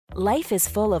Life is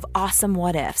full of awesome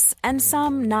what-ifs, and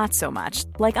some not so much,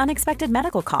 like unexpected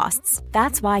medical costs.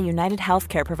 That's why United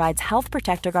Healthcare provides Health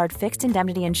Protector Guard fixed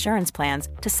indemnity insurance plans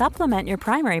to supplement your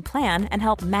primary plan and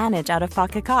help manage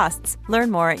out-of-pocket costs.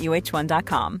 Learn more at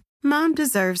uh1.com. Mom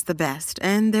deserves the best,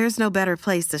 and there's no better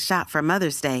place to shop for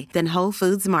Mother's Day than Whole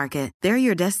Foods Market. They're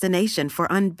your destination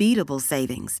for unbeatable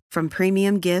savings, from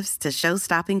premium gifts to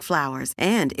show-stopping flowers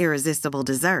and irresistible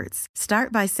desserts.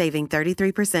 Start by saving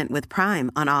 33% with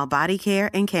Prime on all body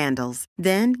care and candles.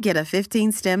 Then get a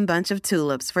 15-stem bunch of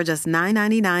tulips for just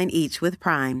 $9.99 each with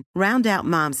Prime. Round out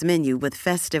Mom's menu with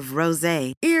festive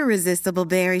rosé, irresistible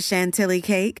berry chantilly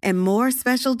cake, and more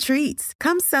special treats.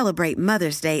 Come celebrate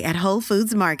Mother's Day at Whole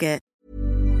Foods Market.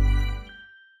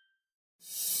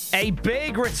 A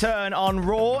big return on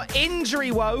Raw, injury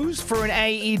woes for an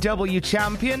AEW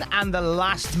champion, and the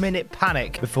last-minute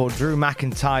panic before Drew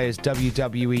McIntyre's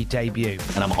WWE debut.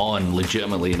 And I'm on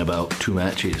legitimately in about 2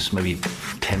 matches, maybe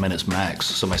 10 minutes max.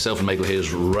 So myself and Michael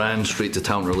Hayes ran straight to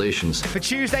talent relations. For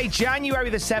Tuesday, January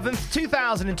the 7th,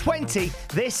 2020,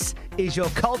 this is your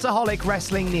Cultaholic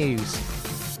Wrestling News.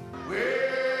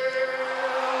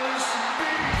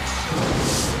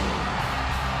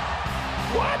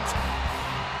 What?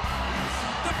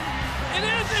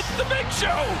 It's the Big Show!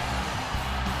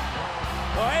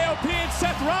 Well, AOP and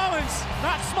Seth Rollins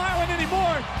not smiling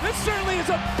anymore. This certainly is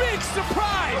a big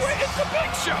surprise. It's the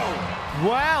Big Show!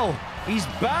 Well, he's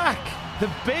back. The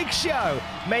Big Show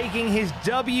making his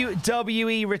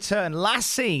WWE return. Last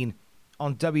seen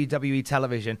on WWE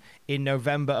television in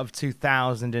November of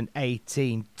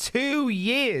 2018. 2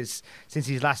 years since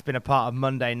he's last been a part of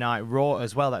Monday Night Raw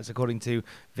as well. That's according to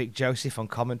Vic Joseph on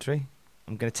commentary.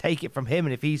 I'm going to take it from him,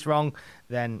 and if he's wrong,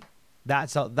 then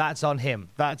that's on him.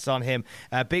 That's on him.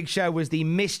 Big Show was the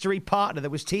mystery partner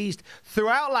that was teased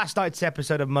throughout last night's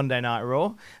episode of Monday Night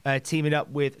Raw, teaming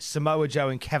up with Samoa Joe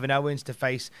and Kevin Owens to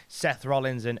face Seth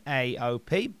Rollins and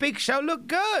AOP. Big Show looked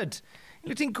good. He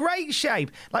looked in great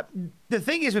shape. Like, the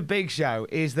thing is with Big Show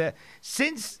is that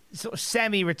since sort of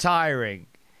semi-retiring,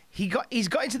 he's got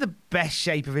into the best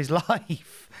shape of his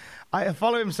life. I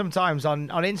follow him sometimes on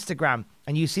Instagram,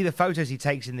 and you see the photos he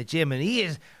takes in the gym, and he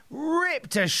is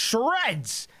ripped to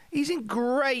shreds. He's in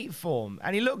great form,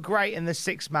 and he looked great in the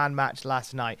six-man match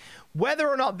last night. Whether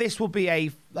or not this will be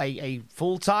a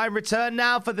full-time return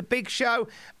now for the Big Show,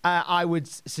 I would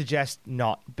suggest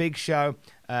not. Big Show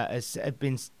has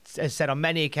said on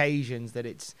many occasions that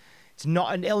it's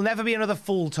not, and it'll never be another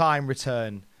full-time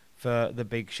return for the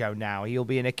Big Show now. He'll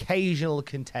be an occasional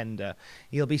contender.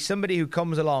 He'll be somebody who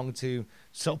comes along to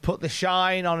sort of put the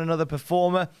shine on another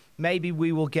performer. Maybe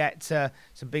we will get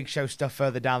some Big Show stuff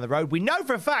further down the road. We know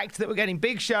for a fact that we're getting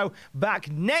Big Show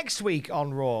back next week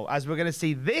on Raw, as we're going to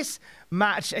see this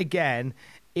match again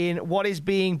in what is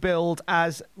being billed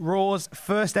as Raw's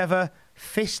first ever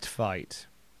fist fight.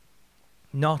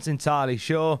 Not entirely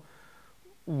sure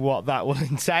what that will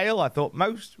entail. I thought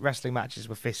most wrestling matches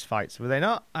were fist fights, were they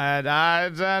not? And I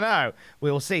don't know.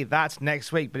 We'll see. That's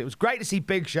next week. But it was great to see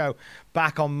Big Show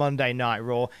back on Monday Night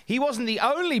Raw. He wasn't the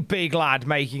only big lad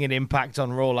making an impact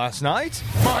on Raw last night.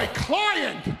 My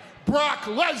client, Brock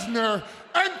Lesnar,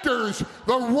 enters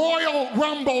the Royal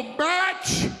Rumble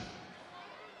match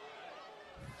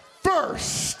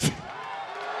first.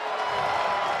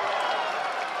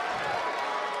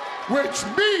 Which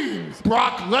means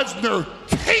Brock Lesnar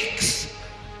takes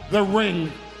the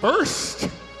ring first.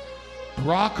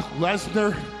 Brock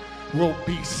Lesnar will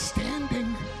be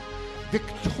standing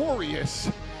victorious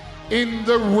in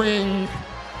the ring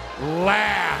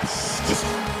last.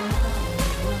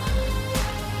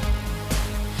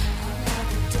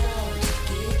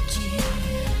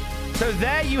 So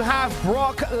there you have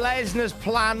Brock Lesnar's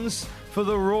plans for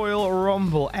the Royal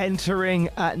Rumble, entering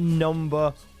at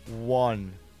number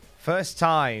 1. First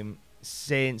time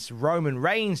since Roman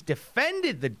Reigns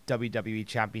defended the WWE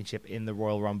Championship in the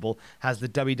Royal Rumble has the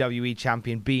WWE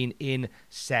Champion been in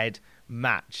said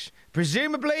match.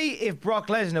 Presumably, if Brock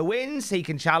Lesnar wins, he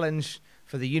can challenge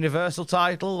for the Universal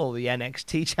title or the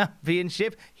NXT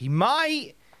Championship. He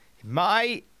might.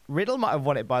 Riddle might have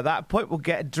won it by that point. We'll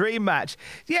get a dream match.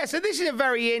 Yeah, so this is a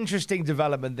very interesting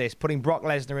development, this, putting Brock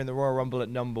Lesnar in the Royal Rumble at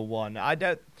number 1. I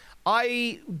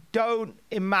don't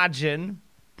imagine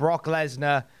Brock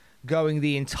Lesnar going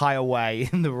the entire way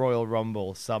in the Royal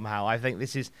Rumble somehow. I think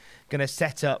this is going to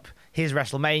set up his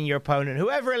WrestleMania opponent.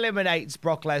 Whoever eliminates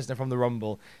Brock Lesnar from the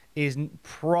Rumble is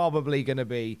probably going to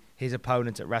be his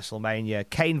opponent at WrestleMania.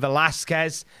 Cain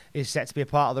Velasquez is set to be a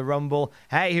part of the Rumble.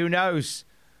 Hey, who knows?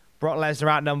 Brock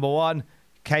Lesnar out number 1,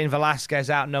 Cain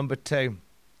Velasquez out number 2.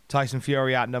 Tyson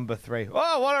Fury at number 3.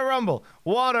 Oh, what a rumble.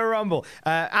 What a rumble.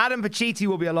 Adam Pacitti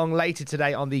will be along later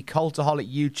today on the Cultaholic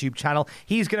YouTube channel.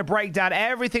 He's going to break down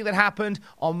everything that happened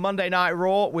on Monday Night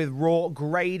Raw with Raw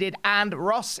Graded. And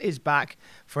Ross is back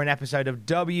for an episode of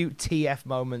WTF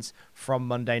Moments from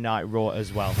Monday Night Raw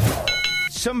as well.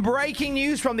 Some breaking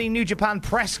news from the New Japan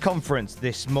press conference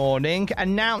this morning,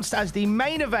 announced as the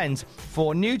main event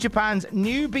for New Japan's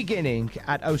New Beginning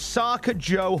at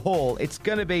Osaka-jo Hall. It's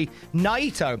going to be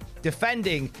Naito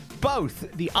defending both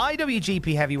the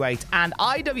IWGP Heavyweight and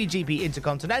IWGP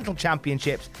Intercontinental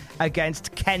Championships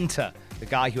against Kenta, the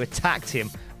guy who attacked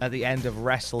him at the end of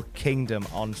Wrestle Kingdom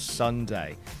on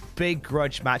Sunday. Big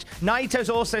grudge match. Naito's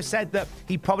also said that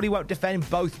he probably won't defend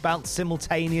both belts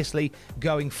simultaneously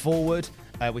going forward,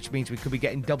 which means we could be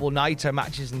getting double Naito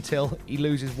matches until he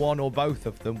loses one or both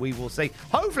of them. We will see.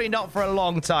 Hopefully not for a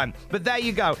long time. But there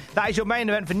you go. That is your main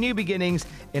event for New Beginnings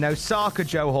in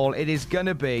Osaka-jo Hall. It is going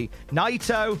to be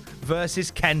Naito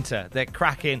versus Kenta. They're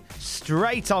cracking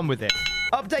straight on with it.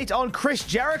 Update on Chris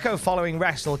Jericho following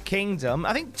Wrestle Kingdom.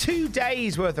 I think 2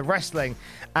 days worth of wrestling,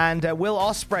 and Will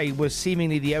Ospreay was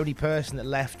seemingly the only person that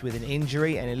left with an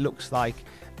injury, and it looks like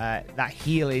that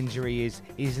heel injury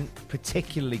isn't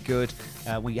particularly good.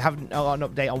 We haven't got an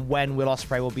update on when Will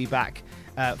Ospreay will be back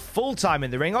full-time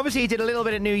in the ring. Obviously, he did a little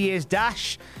bit of New Year's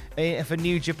Dash for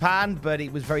New Japan, but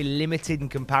it was very limited in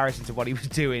comparison to what he was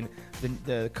doing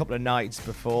the couple of nights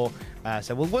before.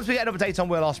 So once we get an update on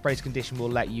Will Ospreay's condition, we'll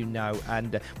let you know.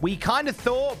 And we kind of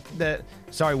thought that...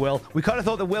 Sorry, Will. We kind of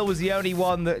thought that Will was the only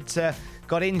one that...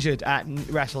 got injured at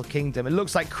Wrestle Kingdom. It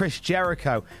looks like Chris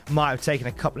Jericho might have taken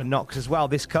a couple of knocks as well.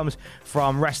 This comes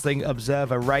from Wrestling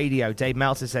Observer Radio. Dave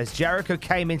Meltzer says Jericho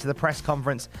came into the press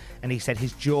conference and he said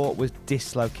his jaw was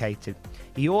dislocated.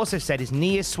 He also said his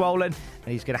knee is swollen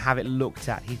and he's going to have it looked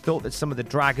at. He thought that some of the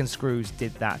dragon screws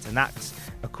did that, and that's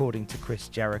according to Chris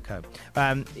Jericho.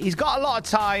 He's got a lot of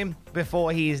time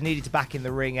before he is needed to back in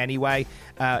the ring anyway.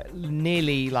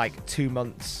 Nearly like 2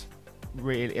 months,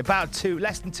 really.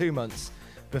 Less than 2 months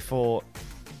before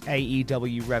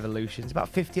AEW Revolution. It's about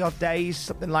 50 odd days,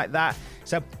 something like that.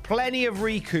 So plenty of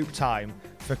recoup time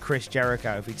for Chris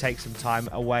Jericho if he takes some time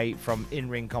away from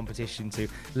in-ring competition to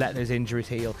let those injuries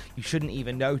heal. You shouldn't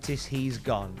even notice he's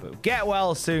gone. But get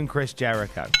well soon, Chris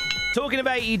Jericho. Talking of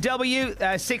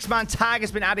AEW, six-man tag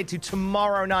has been added to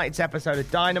tomorrow night's episode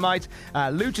of Dynamite.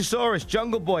 Luchasaurus,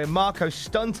 Jungle Boy, and Marco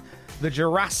Stunt, the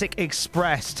Jurassic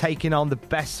Express, taking on the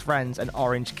Best Friends and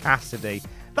Orange Cassidy.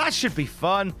 That should be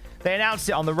fun. They announced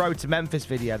it on the Road to Memphis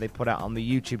video they put out on the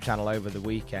YouTube channel over the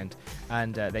weekend,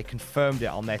 and they confirmed it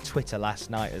on their Twitter last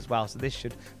night as well, so this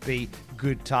should be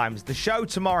good times. The show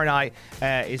tomorrow night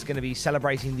is going to be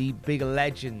celebrating the big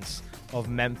legends of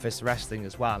Memphis wrestling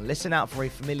as well. And listen out for a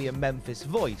familiar Memphis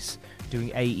voice doing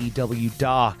AEW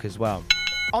Dark as well.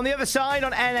 On the other side,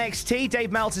 on NXT,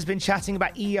 Dave Meltzer's been chatting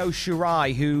about Io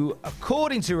Shirai, who,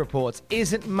 according to reports,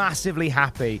 isn't massively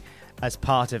happy as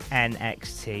part of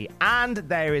NXT. And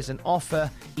there is an offer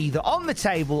either on the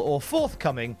table or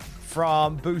forthcoming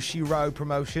from Bushiroad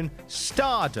promotion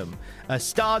Stardom.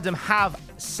 Stardom have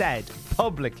said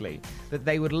publicly that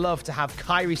they would love to have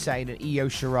Kairi Sane and Io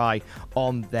Shirai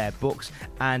on their books.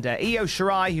 And Io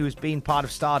Shirai, who has been part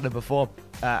of Stardom before,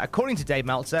 according to Dave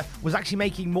Meltzer, was actually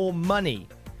making more money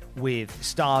with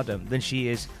Stardom than she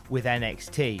is with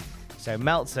NXT. So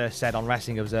Meltzer said on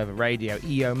Wrestling Observer Radio,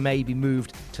 Io may be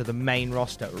moved to the main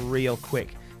roster real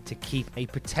quick to keep a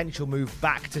potential move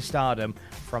back to Stardom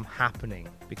from happening.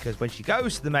 Because when she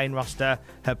goes to the main roster,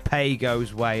 her pay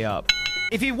goes way up.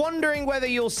 If you're wondering whether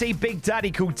you'll see Big Daddy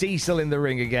Cool Diesel in the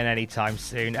ring again anytime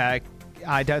soon, I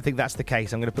don't think that's the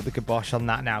case. I'm going to put the kibosh on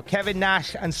that now. Kevin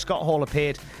Nash and Scott Hall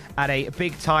appeared at a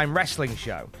big-time wrestling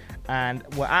show and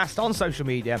were asked on social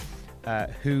media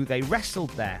who they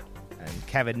wrestled there. And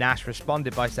Kevin Nash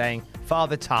responded by saying,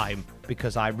 Father Time,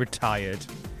 because I retired.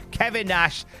 Kevin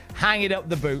Nash hanging up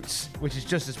the boots, which is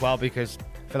just as well because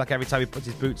I feel like every time he puts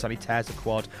his boots on, he tears a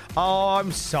quad. Oh,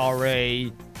 I'm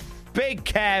sorry. Big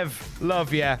Kev,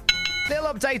 love ya. Little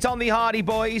update on the Hardy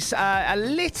Boys. A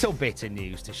little bit of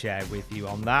news to share with you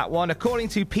on that one. According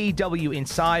to PW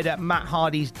Insider, Matt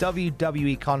Hardy's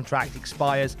WWE contract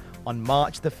expires on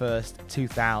March the 1st,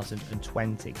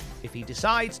 2020. If he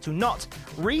decides to not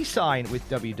re-sign with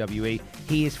WWE,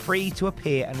 he is free to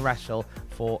appear and wrestle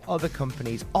for other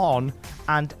companies on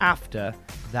and after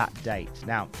that date.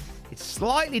 Now, it's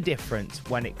slightly different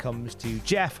when it comes to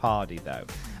Jeff Hardy, though.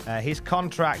 His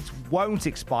contract won't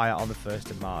expire on the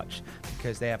 1st of March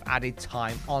because they have added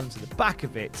time onto the back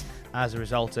of it as a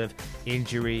result of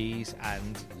injuries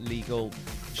and legal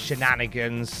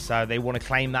shenanigans, so they want to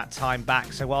claim that time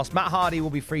back. So whilst Matt Hardy will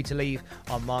be free to leave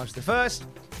on March the 1st,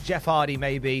 Jeff Hardy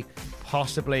maybe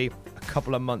possibly a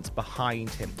couple of months behind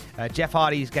him. Jeff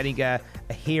Hardy is getting a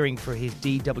hearing for his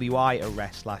DWI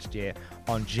arrest last year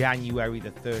on January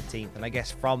the 13th. And I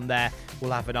guess from there,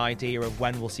 we'll have an idea of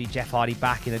when we'll see Jeff Hardy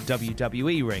back in a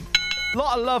WWE ring. A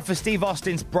lot of love for Steve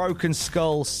Austin's Broken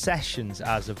Skull sessions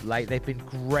as of late. They've been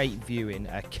great viewing.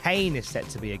 Kane is set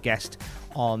to be a guest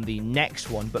on the next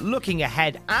one. But looking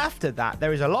ahead after that,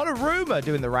 there is a lot of rumour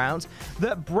doing the rounds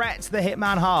that Bret the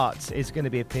Hitman Hart is going to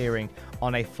be appearing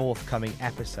on a forthcoming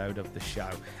episode of the show.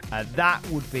 That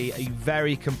would be a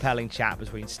very compelling chat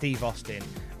between Steve Austin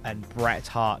and Bret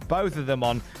Hart. Both of them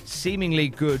on seemingly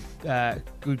good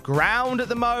ground at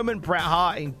the moment. Bret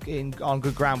Hart on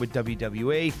good ground with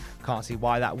WWE. Can't see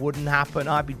why that wouldn't happen.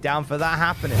 I'd be down for that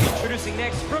happening. Introducing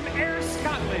next from Ayr,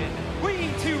 Scotland,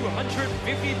 weighing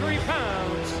 253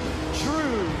 pounds,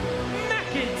 Drew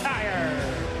McIntyre.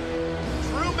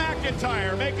 Drew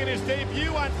McIntyre making his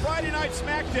debut on Friday Night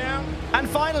SmackDown. And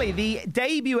finally, the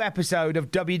debut episode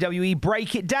of WWE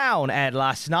Break It Down aired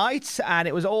last night, and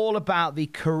it was all about the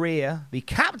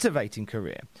captivating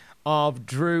career of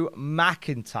Drew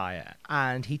McIntyre.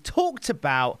 And he talked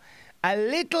about a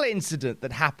little incident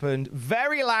that happened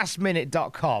very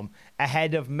lastminute.com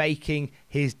ahead of making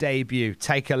his debut.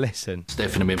 Take a listen.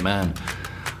 Stephanie McMahon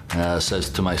says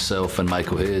to myself and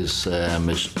Michael Hayes,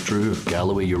 is Drew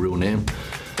Galloway your real name?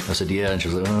 I said, yeah. And she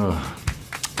was like, oh,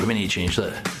 we need to change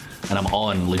that. And I'm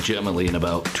on legitimately in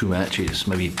about 2 matches,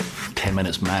 maybe 10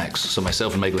 minutes max. So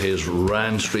myself and Michael Hayes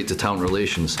ran straight to talent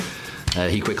relations.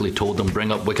 He quickly told them,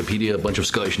 bring up Wikipedia, a bunch of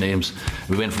Scottish names.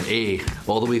 We went from A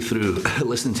all the way through,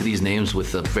 listening to these names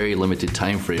with a very limited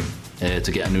time frame to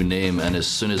get a new name. And as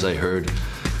soon as I heard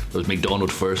it was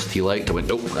McDonald first, he liked, I went,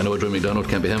 nope, I know a Drew McDonald,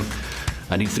 can't be him.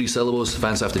 I need 3 syllables,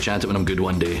 fans have to chant it when I'm good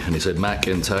one day. And he said,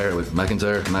 McIntyre. I went,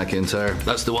 McIntyre,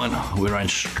 that's the one. We ran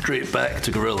straight back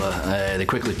to Gorilla. They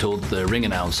quickly told the ring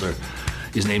announcer,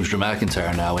 his name's Drew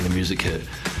McIntyre now, when the music hit.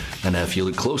 And if you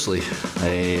look closely,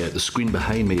 the screen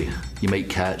behind me, you might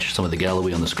catch some of the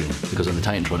Galloway on the screen, because on the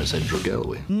Titantron it said Drew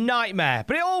Galloway. Nightmare.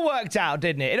 But it all worked out,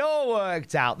 didn't it? It all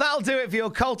worked out. That'll do it for your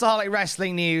Cultaholic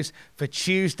Wrestling news for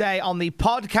Tuesday. On the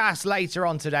podcast later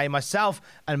on today, myself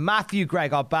and Matthew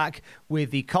Gregg are back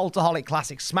with the Cultaholic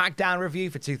Classic SmackDown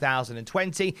review for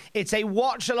 2020. It's a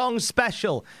watch-along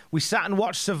special. We sat and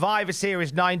watched Survivor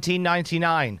Series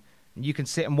 1999. And you can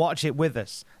sit and watch it with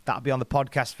us. That'll be on the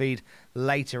podcast feed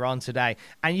later on today.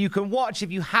 And you can watch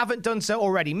if you haven't done so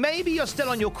already. Maybe you're still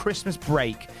on your Christmas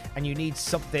break and you need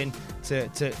something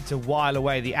to while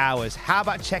away the hours. How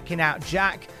about checking out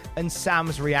Jack and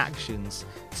Sam's reactions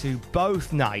to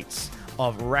both nights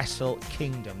of Wrestle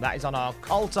Kingdom? That is on our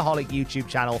Cultaholic YouTube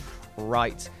channel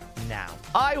right now.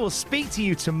 I will speak to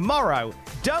you tomorrow.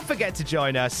 Don't forget to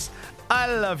join us.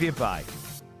 I love you. Bye.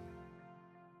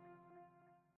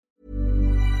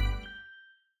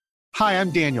 Hi,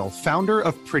 I'm Daniel, founder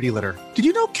of Pretty Litter. Did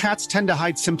you know cats tend to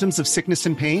hide symptoms of sickness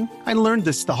and pain? I learned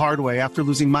this the hard way after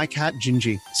losing my cat,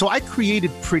 Gingy. So I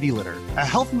created Pretty Litter, a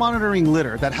health monitoring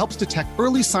litter that helps detect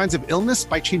early signs of illness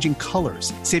by changing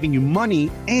colors, saving you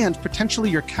money and potentially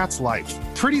your cat's life.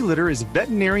 Pretty Litter is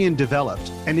veterinarian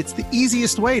developed, and it's the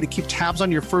easiest way to keep tabs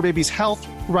on your fur baby's health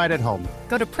right at home.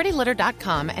 Go to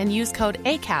prettylitter.com and use code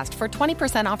ACAST for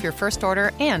 20% off your first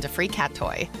order and a free cat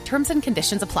toy. Terms and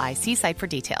conditions apply. See site for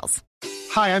details.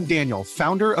 Hi, I'm Daniel,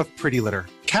 founder of Pretty Litter.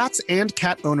 Cats and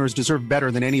cat owners deserve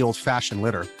better than any old-fashioned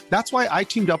litter. That's why I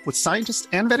teamed up with scientists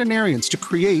and veterinarians to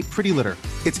create Pretty Litter.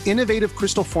 Its innovative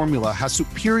crystal formula has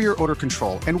superior odor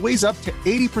control and weighs up to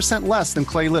 80% less than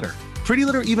clay litter. Pretty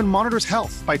Litter even monitors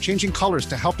health by changing colors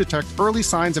to help detect early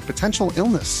signs of potential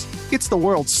illness. It's the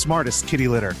world's smartest kitty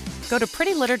litter. Go to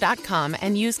prettylitter.com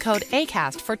and use code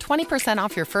ACAST for 20%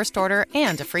 off your first order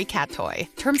and a free cat toy.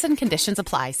 Terms and conditions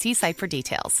apply. See site for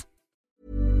details.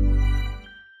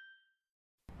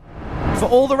 For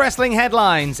all the wrestling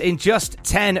headlines in just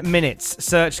 10 minutes,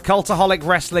 search Cultaholic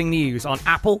Wrestling News on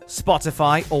Apple,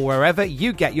 Spotify, or wherever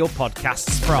you get your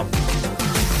podcasts from.